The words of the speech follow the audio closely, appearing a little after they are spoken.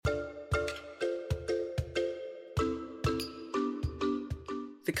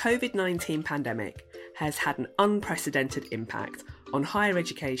The COVID-19 pandemic has had an unprecedented impact on higher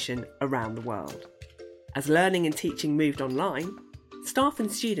education around the world. As learning and teaching moved online, staff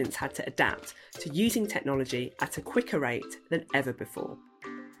and students had to adapt to using technology at a quicker rate than ever before.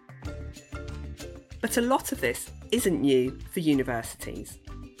 But a lot of this isn't new for universities.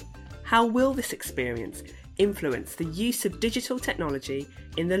 How will this experience influence the use of digital technology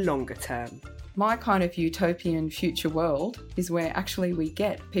in the longer term? My kind of utopian future world is where actually we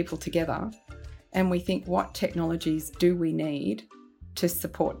get people together and we think, what technologies do we need to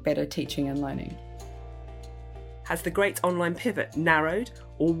support better teaching and learning? Has the great online pivot narrowed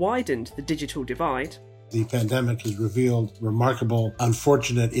or widened the digital divide? The pandemic has revealed remarkable,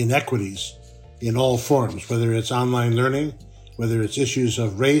 unfortunate inequities in all forms, whether it's online learning, whether it's issues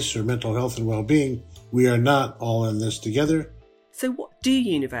of race or mental health and well-being. We are not all in this together. So what do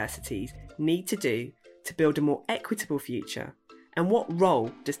universities need to do to build a more equitable future? And what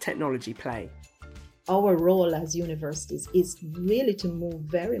role does technology play? Our role as universities is really to move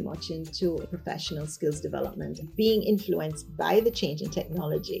very much into professional skills development, being influenced by the change in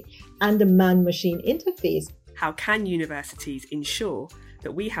technology and the man-machine interface. How can universities ensure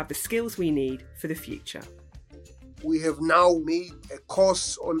that we have the skills we need for the future? We have now made a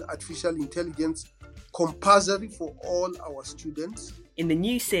course on artificial intelligence compulsory for all our students. In the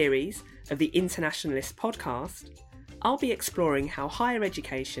new series of the Internationalist podcast, I'll be exploring how higher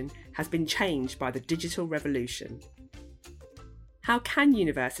education has been changed by the digital revolution. How can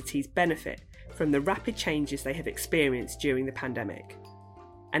universities benefit from the rapid changes they have experienced during the pandemic?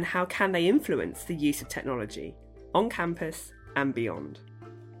 And how can they influence the use of technology on campus and beyond?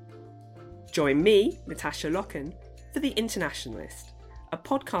 Join me, Natasha Locken, for The Internationalist, a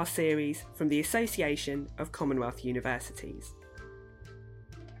podcast series from the Association of Commonwealth Universities.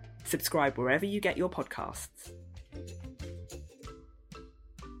 Subscribe wherever you get your podcasts.